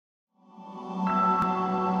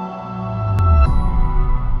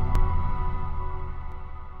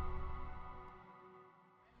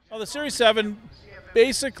The Series 7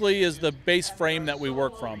 basically is the base frame that we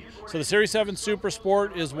work from. So the Series 7 Super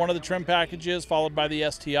Sport is one of the trim packages, followed by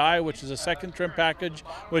the STI, which is a second trim package,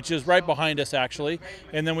 which is right behind us actually.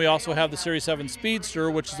 And then we also have the Series 7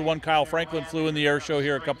 Speedster, which is the one Kyle Franklin flew in the air show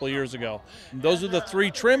here a couple of years ago. And those are the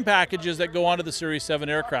three trim packages that go onto the Series 7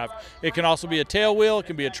 aircraft. It can also be a tailwheel, it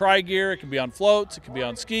can be a tri-gear, it can be on floats, it can be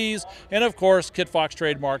on skis, and of course, Kitfox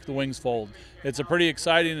trademark, the wings fold. It's a pretty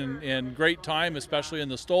exciting and great time, especially in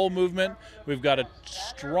the STOL movement. We've got a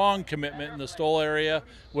strong commitment in the STOL area,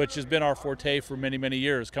 which has been our forte for many, many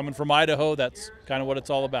years. Coming from Idaho, that's kind of what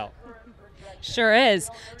it's all about. Sure is.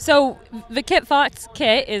 So the Kitfox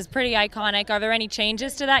kit is pretty iconic. Are there any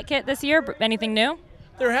changes to that kit this year? Anything new?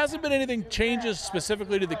 There hasn't been anything changes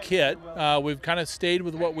specifically to the kit. We've kind of stayed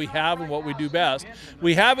with what we have and what we do best.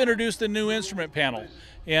 We have introduced a new instrument panel.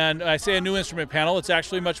 And I say a new instrument panel, it's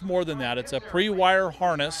actually much more than that. It's a pre-wire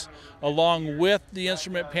harness along with the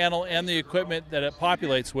instrument panel and the equipment that it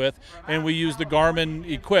populates with, and we use the Garmin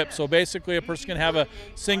Equip. So basically a person can have a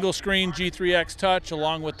single screen G3X touch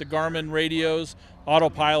along with the Garmin radios,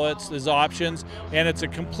 autopilots as options, and it's a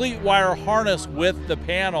complete wire harness with the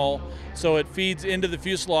panel, so it feeds into the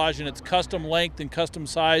fuselage and it's custom length and custom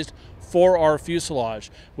sized for our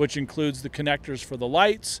fuselage, which includes the connectors for the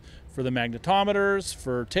lights, for the magnetometers,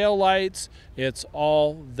 for tail lights. It's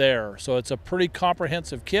all there. So it's a pretty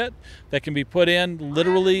comprehensive kit that can be put in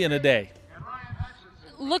literally in a day.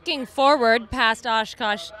 Looking forward past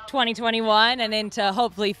Oshkosh 2021 and into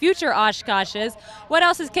hopefully future Oshkoshes, what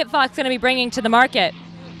else is Kitfox going to be bringing to the market?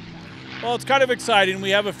 Well, it's kind of exciting.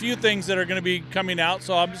 We have a few things that are going to be coming out,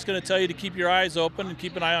 so I'm just going to tell you to keep your eyes open and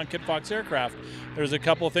keep an eye on Kitfox aircraft. There's a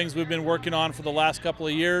couple of things we've been working on for the last couple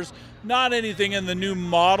of years. Not anything in the new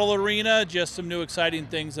model arena, just some new exciting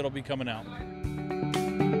things that'll be coming out.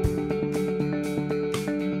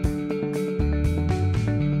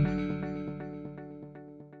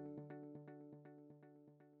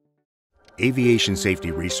 Aviation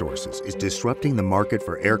Safety Resources is disrupting the market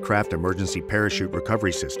for aircraft emergency parachute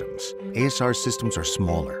recovery systems. ASR systems are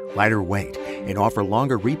smaller, lighter weight, and offer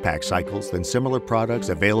longer repack cycles than similar products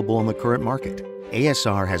available in the current market.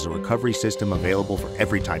 ASR has a recovery system available for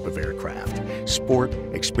every type of aircraft: sport,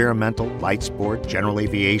 experimental, light sport, general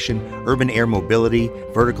aviation, urban air mobility,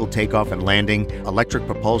 vertical takeoff and landing, electric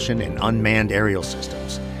propulsion, and unmanned aerial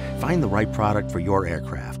systems. Find the right product for your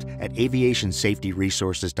aircraft at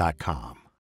aviationsafetyresources.com.